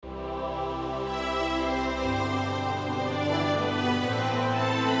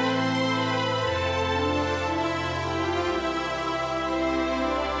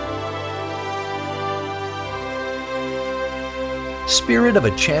Spirit of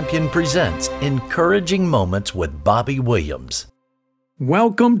a Champion presents Encouraging Moments with Bobby Williams.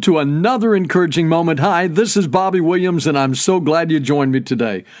 Welcome to another encouraging moment. Hi, this is Bobby Williams, and I'm so glad you joined me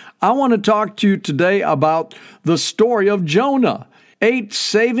today. I want to talk to you today about the story of Jonah. 8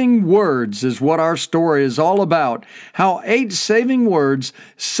 saving words is what our story is all about. How 8 saving words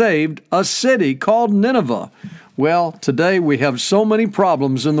saved a city called Nineveh. Well, today we have so many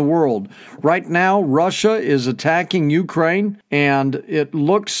problems in the world. Right now, Russia is attacking Ukraine, and it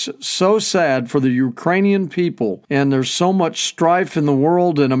looks so sad for the Ukrainian people. And there's so much strife in the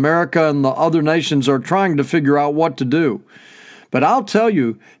world, and America and the other nations are trying to figure out what to do. But I'll tell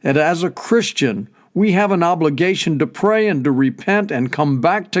you that as a Christian, we have an obligation to pray and to repent and come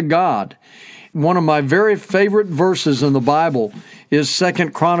back to God. One of my very favorite verses in the Bible is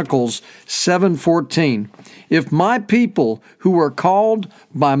 2 Chronicles 7:14. If my people who are called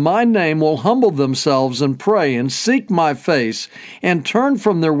by my name will humble themselves and pray and seek my face and turn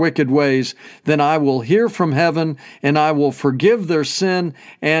from their wicked ways, then I will hear from heaven and I will forgive their sin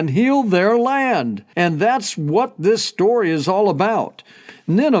and heal their land. And that's what this story is all about.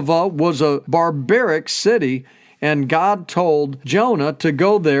 Nineveh was a barbaric city, and God told Jonah to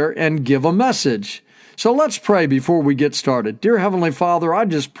go there and give a message. So let's pray before we get started. Dear Heavenly Father, I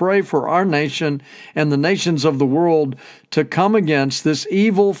just pray for our nation and the nations of the world to come against this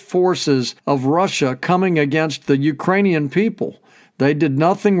evil forces of Russia coming against the Ukrainian people. They did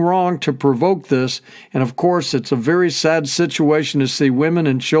nothing wrong to provoke this, and of course it's a very sad situation to see women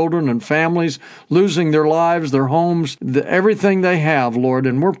and children and families losing their lives, their homes, everything they have, Lord,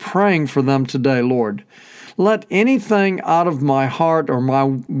 and we're praying for them today, Lord. Let anything out of my heart or my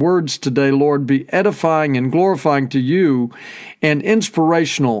words today, Lord, be edifying and glorifying to you and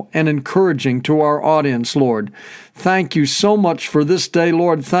inspirational and encouraging to our audience, Lord. Thank you so much for this day,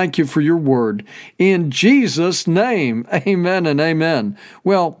 Lord. Thank you for your word. In Jesus' name, amen and amen.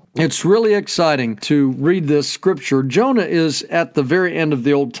 Well, it's really exciting to read this scripture. Jonah is at the very end of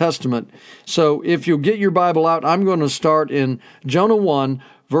the Old Testament. So if you'll get your Bible out, I'm going to start in Jonah 1,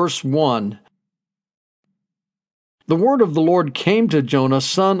 verse 1. The word of the Lord came to Jonah,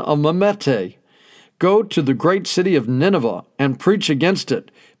 son of Amittai. Go to the great city of Nineveh and preach against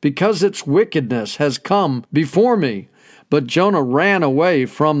it, because its wickedness has come before me. But Jonah ran away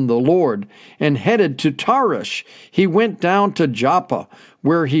from the Lord and headed to Tarshish. He went down to Joppa,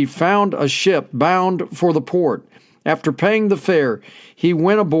 where he found a ship bound for the port. After paying the fare, he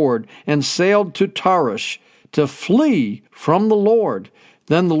went aboard and sailed to Tarshish to flee from the Lord.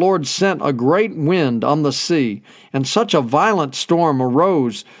 Then the Lord sent a great wind on the sea, and such a violent storm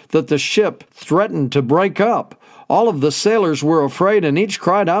arose that the ship threatened to break up. All of the sailors were afraid, and each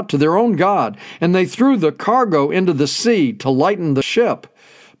cried out to their own God, and they threw the cargo into the sea to lighten the ship.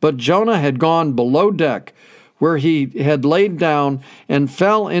 But Jonah had gone below deck, where he had laid down, and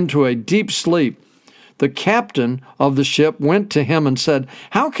fell into a deep sleep. The captain of the ship went to him and said,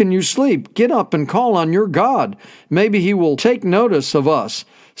 "How can you sleep? Get up and call on your God. Maybe he will take notice of us,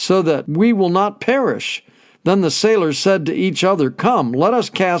 so that we will not perish." Then the sailors said to each other, "Come, let us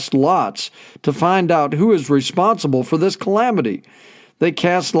cast lots to find out who is responsible for this calamity." They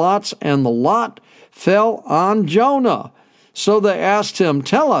cast lots, and the lot fell on Jonah. So they asked him,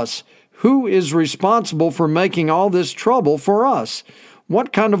 "Tell us, who is responsible for making all this trouble for us?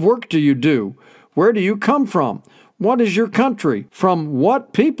 What kind of work do you do? Where do you come from? What is your country? From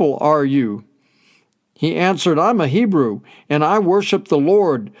what people are you?" He answered, "I'm a Hebrew, and I worship the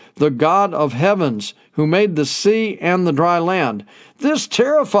Lord, the God of heavens, who made the sea and the dry land." This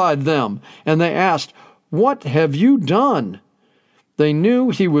terrified them, and they asked, "What have you done?" They knew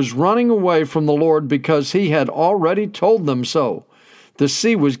he was running away from the Lord because he had already told them so. The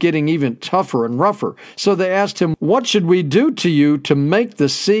sea was getting even tougher and rougher, so they asked him, "What should we do to you to make the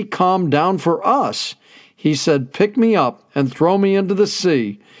sea calm down for us?" He said, "Pick me up and throw me into the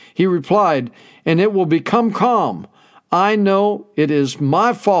sea." He replied, "And it will become calm. I know it is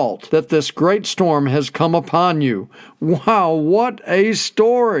my fault that this great storm has come upon you." Wow, what a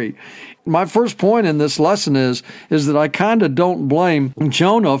story. My first point in this lesson is that I kind of don't blame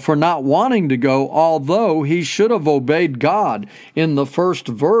Jonah for not wanting to go, although he should have obeyed God. In the first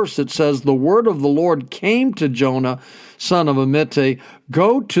verse, it says, "The word of the Lord came to Jonah, son of Amittai,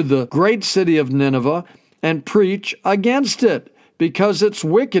 go to the great city of Nineveh and preach against it, because its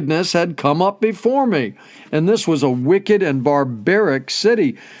wickedness had come up before me. And this was a wicked and barbaric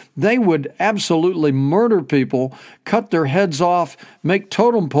city. They would absolutely murder people, cut their heads off, make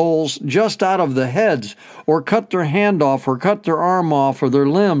totem poles just out of the heads, or cut their hand off, or cut their arm off, or their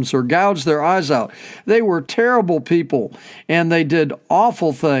limbs, or gouge their eyes out. They were terrible people, and they did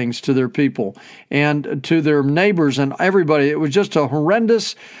awful things to their people and to their neighbors and everybody. It was just a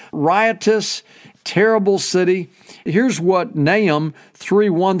horrendous, riotous, terrible city. Here's what Nahum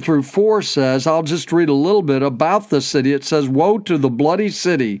 3:1-4 says. I'll just read a little bit about the city. It says, "Woe to the bloody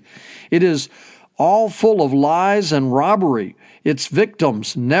city! It is all full of lies and robbery. Its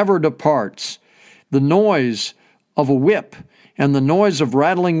victims never departs. The noise of a whip and the noise of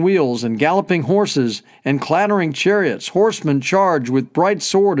rattling wheels and galloping horses and clattering chariots, horsemen charge with bright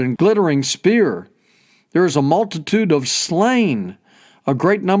sword and glittering spear. There is a multitude of slain, a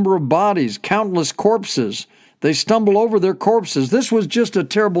great number of bodies, countless corpses. They stumble over their corpses." This was just a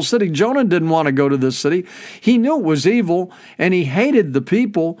terrible city. Jonah didn't want to go to this city. He knew it was evil, and he hated the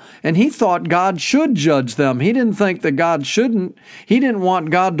people, and he thought God should judge them. He didn't think that God shouldn't. He didn't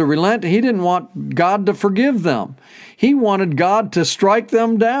want God to relent. He didn't want God to forgive them. He wanted God to strike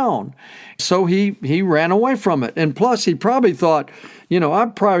them down. So he ran away from it. And plus, he probably thought, I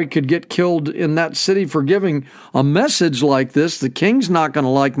probably could get killed in that city for giving a message like this. The king's not going to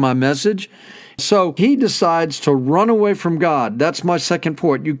like my message. So he decides to run away from God. That's my second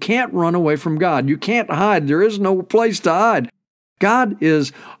point. You can't run away from God. You can't hide. There is no place to hide. God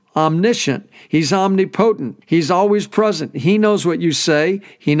is omniscient. He's omnipotent. He's always present. He knows what you say.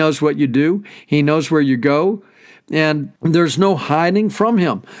 He knows what you do. He knows where you go. And there's no hiding from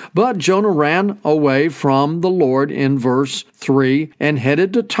him. But Jonah ran away from the Lord in verse 3 and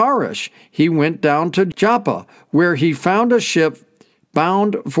headed to Tarshish. He went down to Joppa, where he found a ship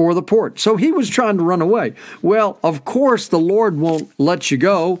bound for the port. So he was trying to run away. Well, of course, the Lord won't let you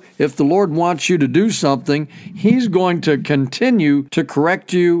go. If the Lord wants you to do something, he's going to continue to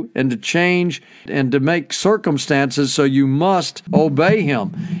correct you and to change and to make circumstances so you must obey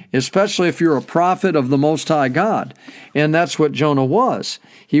him, especially if you're a prophet of the Most High God. And that's what Jonah was.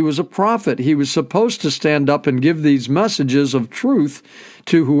 He was a prophet. He was supposed to stand up and give these messages of truth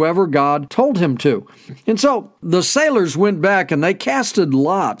to whoever God told him to. And so the sailors went back and they casted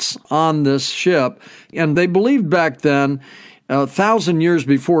lots on this ship, and they believed back then, 1,000 years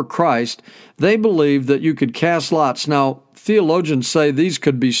before Christ, they believed that you could cast lots. Now, theologians say these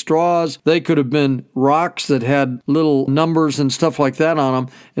could be straws. They could have been rocks that had little numbers and stuff like that on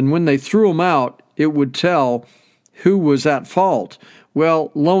them. And when they threw them out, it would tell who was at fault.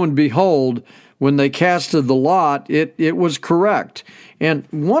 Well, lo and behold, when they casted the lot, it was correct. And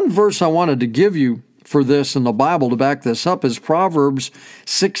one verse I wanted to give you for this in the Bible to back this up is Proverbs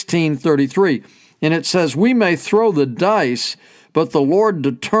 16:33. And it says, "We may throw the dice, but the Lord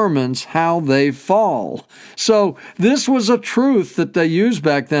determines how they fall." So this was a truth that they used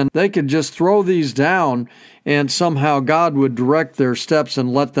back then. They could just throw these down, and somehow God would direct their steps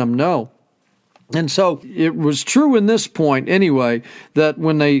and let them know. And so it was true in this point anyway, that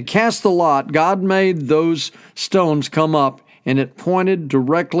when they cast the lot, God made those stones come up, and it pointed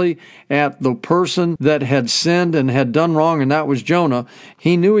directly at the person that had sinned and had done wrong, and that was Jonah.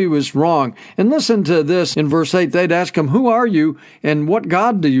 He knew he was wrong. And listen to this in verse 8. They'd ask him, "Who are you, and what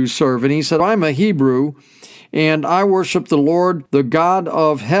God do you serve?" And he said, "I'm a Hebrew, and I worship the Lord, the God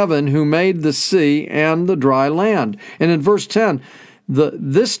of heaven, who made the sea and the dry land." And in verse 10,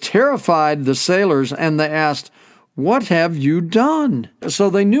 this terrified the sailors, and they asked, "What have you done?" So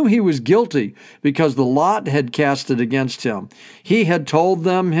they knew he was guilty because the lot had cast it against him. He had told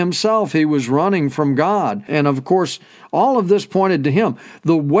them himself he was running from God. And of course, all of this pointed to him.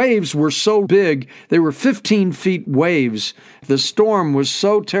 The waves were so big, they were 15 feet waves. The storm was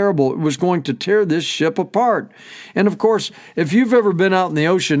so terrible, it was going to tear this ship apart. And of course, if you've ever been out in the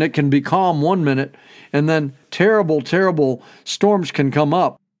ocean, it can be calm one minute, and then terrible, terrible storms can come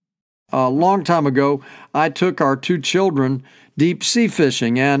up. A long time ago, I took our 2 children deep sea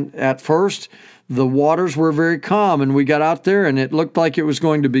fishing, and at first, the waters were very calm, and we got out there, and it looked like it was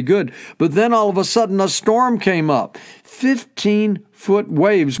going to be good. But then all of a sudden, a storm came up. 15-foot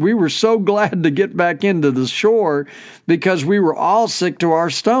waves. We were so glad to get back into the shore because we were all sick to our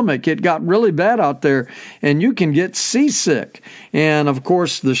stomach. It got really bad out there, and you can get seasick. And, of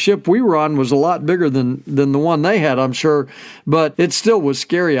course, the ship we were on was a lot bigger than the one they had, I'm sure, but it still was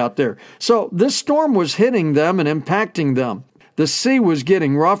scary out there. So this storm was hitting them and impacting them. The sea was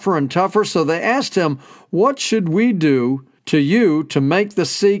getting rougher and tougher, so they asked him, "What should we do to you to make the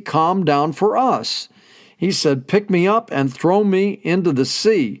sea calm down for us?" He said, "Pick me up and throw me into the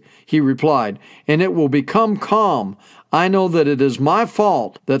sea," he replied, "and it will become calm. I know that it is my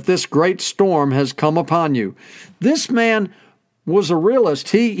fault that this great storm has come upon you." This man was a realist.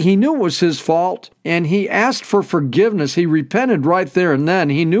 He knew it was his fault, and he asked for forgiveness. He repented right there and then.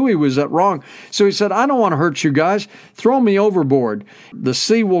 He knew he was at wrong. So he said, "I don't want to hurt you guys. Throw me overboard. The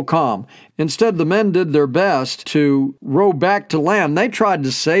sea will calm." Instead, the men did their best to row back to land. They tried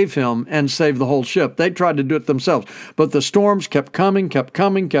to save him and save the whole ship. They tried to do it themselves. But the storms kept coming,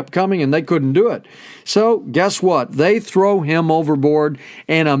 and they couldn't do it. So guess what? They throw him overboard,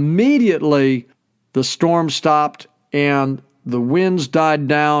 and immediately the storm stopped, and the winds died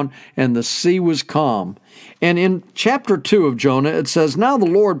down, and the sea was calm. And in chapter 2 of Jonah, it says, "Now the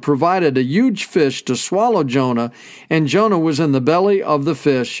Lord provided a huge fish to swallow Jonah, and Jonah was in the belly of the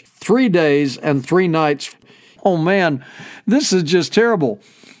fish 3 days and 3 nights." Oh man, this is just terrible.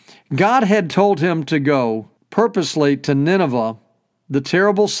 God had told him to go purposely to Nineveh, the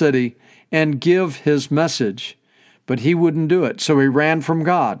terrible city, and give his message, but he wouldn't do it, so he ran from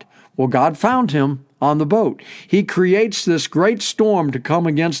God. Well, God found him on the boat. He creates this great storm to come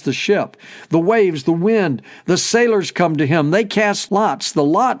against the ship. The waves, the wind, the sailors come to him. They cast lots. The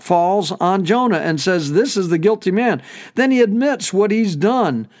lot falls on Jonah and says, "This is the guilty man." Then he admits what he's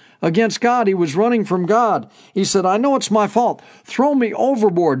done against God. He was running from God. He said, "I know it's my fault. Throw me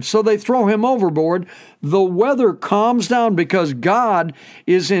overboard." So they throw him overboard. The weather calms down because God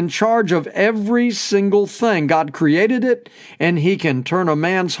is in charge of every single thing. God created it, and he can turn a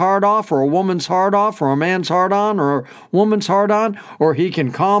man's heart off, or a woman's heart off, or a man's heart on, or a woman's heart on, or he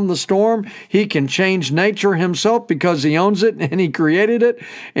can calm the storm. He can change nature himself because he owns it and he created it.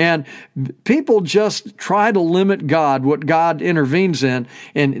 And people just try to limit God, what God intervenes in.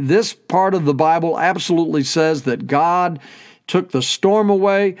 And this part of the Bible absolutely says that God took the storm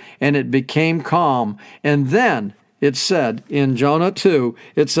away, and it became calm. And then it said in Jonah 2,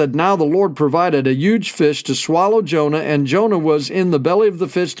 it said, "Now the Lord provided a huge fish to swallow Jonah, and Jonah was in the belly of the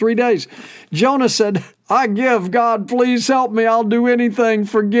fish 3 days. Jonah said, "I give, God, please help me. I'll do anything.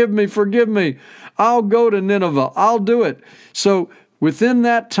 Forgive me. I'll go to Nineveh. I'll do it." So within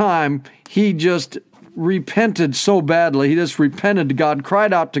that time, he just repented so badly. He just repented to God,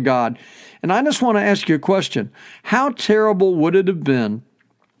 cried out to God. And I just want to ask you a question. How terrible would it have been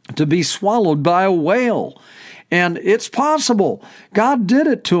to be swallowed by a whale? And it's possible. God did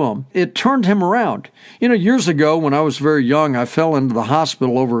it to him. It turned him around. Years ago when I was very young, I fell into the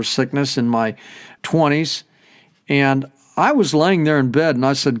hospital over a sickness in my 20s. And I was laying there in bed, and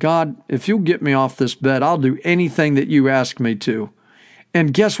I said, "God, if you'll get me off this bed, I'll do anything that you ask me to."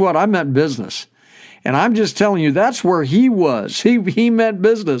 And guess what? I meant business. And I'm just telling you, that's where he was. He meant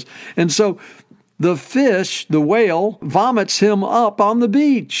business. And so the fish, the whale, vomits him up on the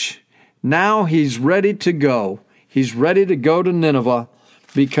beach. Now he's ready to go. He's ready to go to Nineveh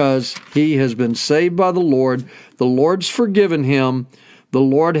because he has been saved by the Lord. The Lord's forgiven him. The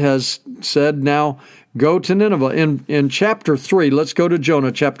Lord has said, "Now go to Nineveh." In chapter 3, let's go to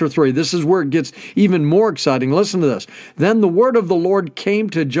Jonah chapter 3. This is where it gets even more exciting. Listen to this. "Then the word of the Lord came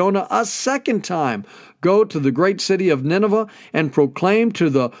to Jonah a second time. Go to the great city of Nineveh and proclaim to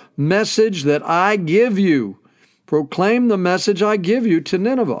the message that I give you." Proclaim the message I give you to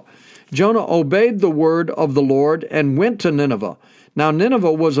Nineveh. Jonah obeyed the word of the Lord and went to Nineveh. Now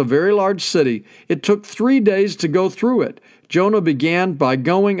Nineveh was a very large city. It took 3 days to go through it. Jonah began by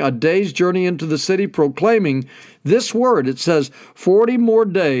going a day's journey into the city, proclaiming this word. It says, 40 more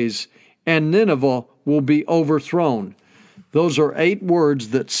days and Nineveh will be overthrown. Those are 8 words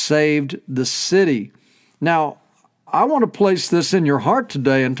that saved the city. Now, I want to place this in your heart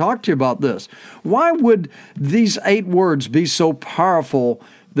today and talk to you about this. Why would these 8 words be so powerful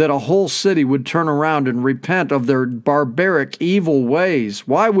that a whole city would turn around and repent of their barbaric, evil ways?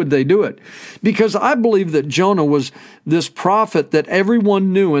 Why would they do it? Because I believe that Jonah was this prophet that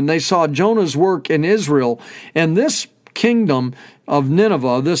everyone knew, and they saw Jonah's work in Israel. And this kingdom of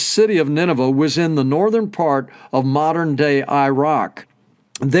Nineveh, this city of Nineveh, was in the northern part of modern-day Iraq.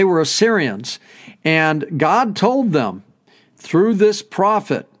 They were Assyrians, and God told them through this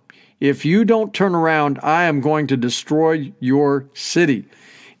prophet, "If you don't turn around, I am going to destroy your city."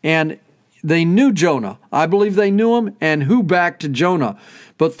 And they knew Jonah. I believe they knew him, and who backed Jonah?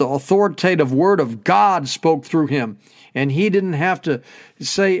 But the authoritative word of God spoke through him. And he didn't have to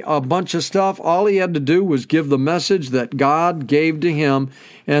say a bunch of stuff. All he had to do was give the message that God gave to him.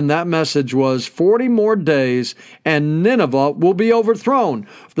 And that message was 40 more days and Nineveh will be overthrown.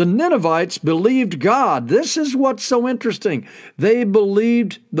 The Ninevites believed God. This is what's so interesting. They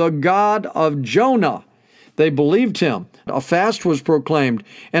believed the God of Jonah. They believed him. A fast was proclaimed,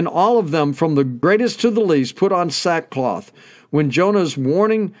 and all of them, from the greatest to the least, put on sackcloth. When Jonah's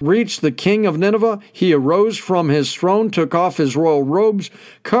warning reached the king of Nineveh, he arose from his throne, took off his royal robes,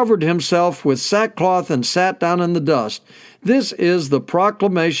 covered himself with sackcloth, and sat down in the dust. This is the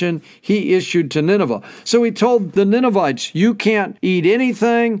proclamation he issued to Nineveh. So he told the Ninevites, you can't eat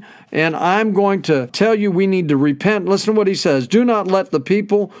anything, and I'm going to tell you we need to repent. Listen to what he says. Do not let the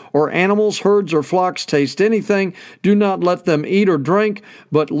people or animals, herds, or flocks taste anything. Do not let them eat or drink,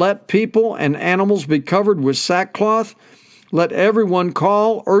 but let people and animals be covered with sackcloth. Let everyone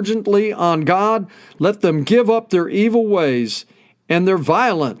call urgently on God. Let them give up their evil ways and their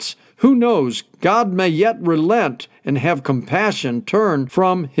violence. Who knows? God may yet relent and have compassion, turn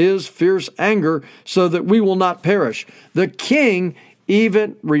from his fierce anger so that we will not perish. The king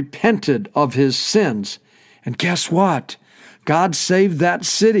even repented of his sins. And guess what? God saved that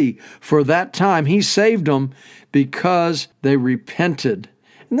city for that time. He saved them because they repented.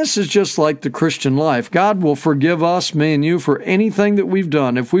 And this is just like the Christian life. God will forgive us, me and you, for anything that we've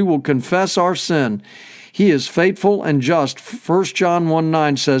done if we will confess our sin. He is faithful and just. 1 John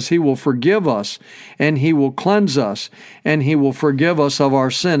 1:9 says he will forgive us, and he will cleanse us, and he will forgive us of our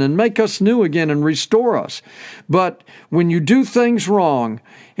sin and make us new again and restore us. But when you do things wrong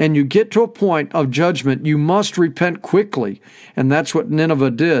and you get to a point of judgment, you must repent quickly. And that's what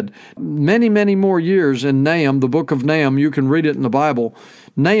Nineveh did. Many, many more years in Nahum, the book of Nahum, you can read it in the Bible.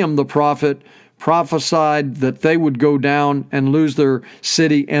 Nahum the prophet prophesied that they would go down and lose their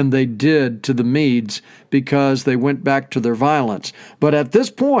city, and they did, to the Medes, because they went back to their violence. But at this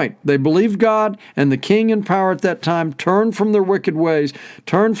point, they believed God, and the king in power at that time turned from their wicked ways,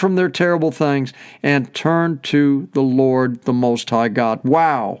 turned from their terrible things, and turned to the Lord, the Most High God.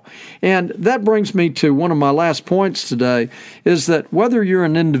 Wow. And that brings me to one of my last points today, is that whether you're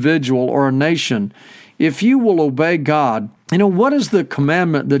an individual or a nation, if you will obey God, what is the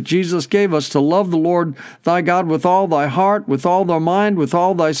commandment that Jesus gave us? To love the Lord thy God with all thy heart, with all thy mind, with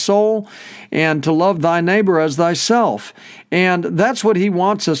all thy soul, and to love thy neighbor as thyself. And that's what he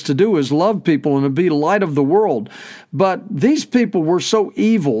wants us to do, is love people and to be light of the world. But these people were so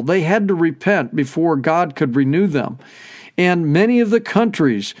evil, they had to repent before God could renew them. And many of the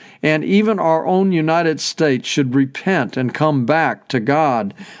countries, and even our own United States, should repent and come back to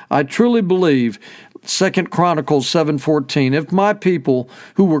God. I truly believe 2 Chronicles 7:14, if my people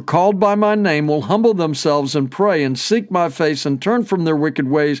who were called by my name will humble themselves and pray and seek my face and turn from their wicked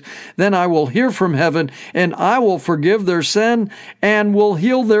ways, then I will hear from heaven and I will forgive their sin and will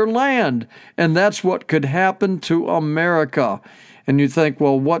heal their land. And that's what could happen to America. And you think,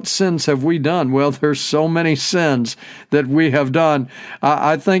 well, what sins have we done? Well, there's so many sins that we have done.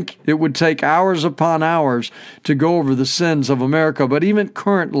 I think it would take hours upon hours to go over the sins of America. But even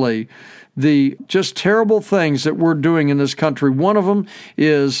currently, the just terrible things that we're doing in this country, one of them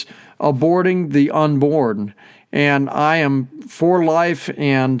is aborting the unborn. And I am for life,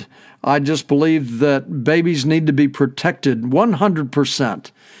 and I just believe that babies need to be protected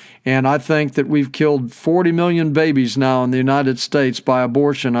 100%. And I think that we've killed 40 million babies now in the United States by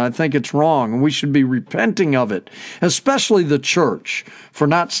abortion. I think it's wrong, and we should be repenting of it, especially the church, for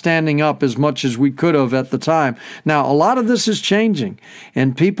not standing up as much as we could have at the time. Now, a lot of this is changing,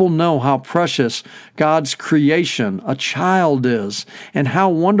 and people know how precious God's creation, a child, is, and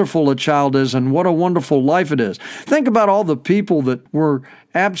how wonderful a child is, and what a wonderful life it is. Think about all the people that were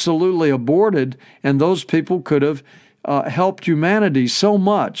absolutely aborted, and those people could have helped humanity so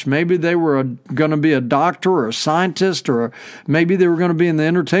much. Maybe they were going to be a doctor or a scientist, or maybe they were going to be in the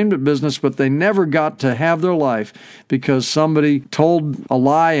entertainment business, but they never got to have their life because somebody told a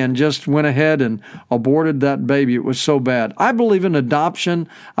lie and just went ahead and aborted that baby. It was so bad. I believe in adoption.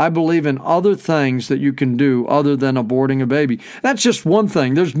 I believe in other things that you can do other than aborting a baby. That's just one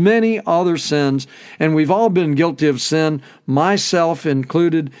thing. There's many other sins, and we've all been guilty of sin, myself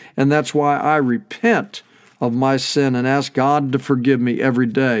included, and that's why I repent of my sin and ask God to forgive me every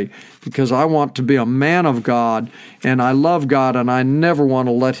day, because I want to be a man of God, and I love God, and I never want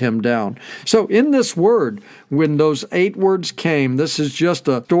to let him down. So in this word, when those 8 words came, this is just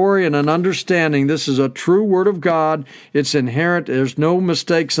a story and an understanding. This is a true word of God. It's inherent. There's no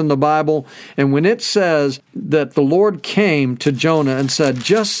mistakes in the Bible. And when it says that the Lord came to Jonah and said,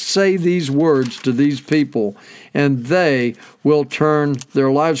 just say these words to these people, and they will turn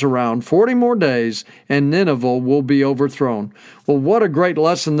their lives around. 40 more days, and Nineveh will be overthrown. Well, what a great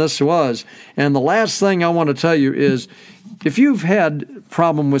lesson this was. And the last thing I want to tell you is, if you've had a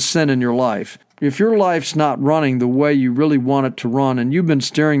problem with sin in your life, if your life's not running the way you really want it to run, and you've been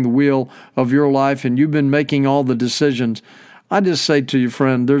steering the wheel of your life, and you've been making all the decisions, I just say to you,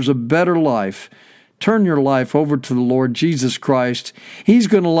 friend, there's a better life turn your life over to the Lord Jesus Christ. He's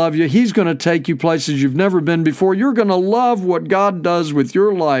going to love you. He's going to take you places you've never been before. You're going to love what God does with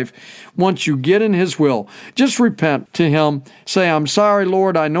your life once you get in His will. Just repent to Him. Say, I'm sorry,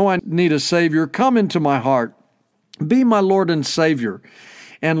 Lord. I know I need a Savior. Come into my heart. Be my Lord and Savior.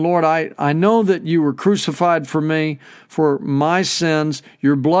 And Lord, I know that you were crucified for me, for my sins.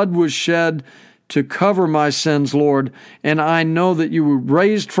 Your blood was shed to cover my sins, Lord. And I know that you were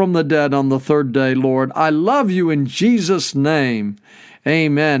raised from the dead on the third day, Lord. I love you in Jesus' name.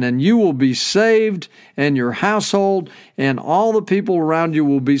 Amen. And you will be saved, and your household and all the people around you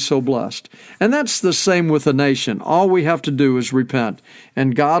will be so blessed. And that's the same with a nation. All we have to do is repent,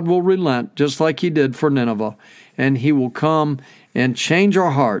 and God will relent just like He did for Nineveh. And He will come and change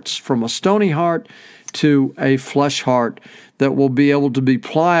our hearts from a stony heart to a flesh heart that will be able to be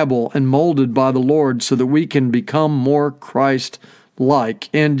pliable and molded by the Lord so that we can become more Christ-like.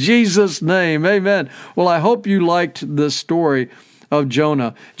 In Jesus' name, amen. Well, I hope you liked this story of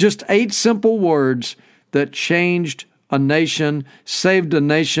Jonah. Just 8 simple words that changed a nation, saved a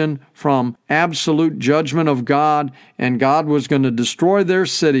nation from absolute judgment of God, and God was going to destroy their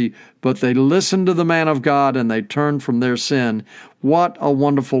city, but they listened to the man of God and they turned from their sin. What a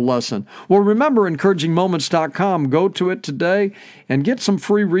wonderful lesson. Well, remember encouragingmoments.com. Go to it today and get some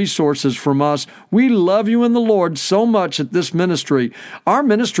free resources from us. We love you in the Lord so much at this ministry. Our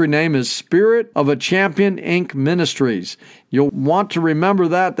ministry name is Spirit of a Champion, Inc. Ministries. You'll want to remember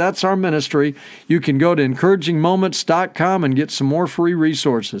that. That's our ministry. You can go to encouragingmoments.com and get some more free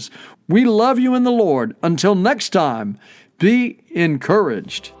resources. We love you in the Lord. Until next time, be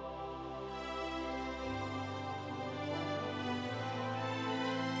encouraged.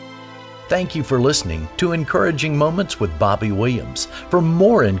 Thank you for listening to Encouraging Moments with Bobby Williams. For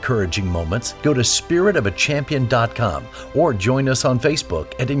more encouraging moments, go to spiritofachampion.com or join us on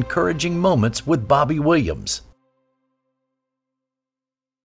Facebook at Encouraging Moments with Bobby Williams.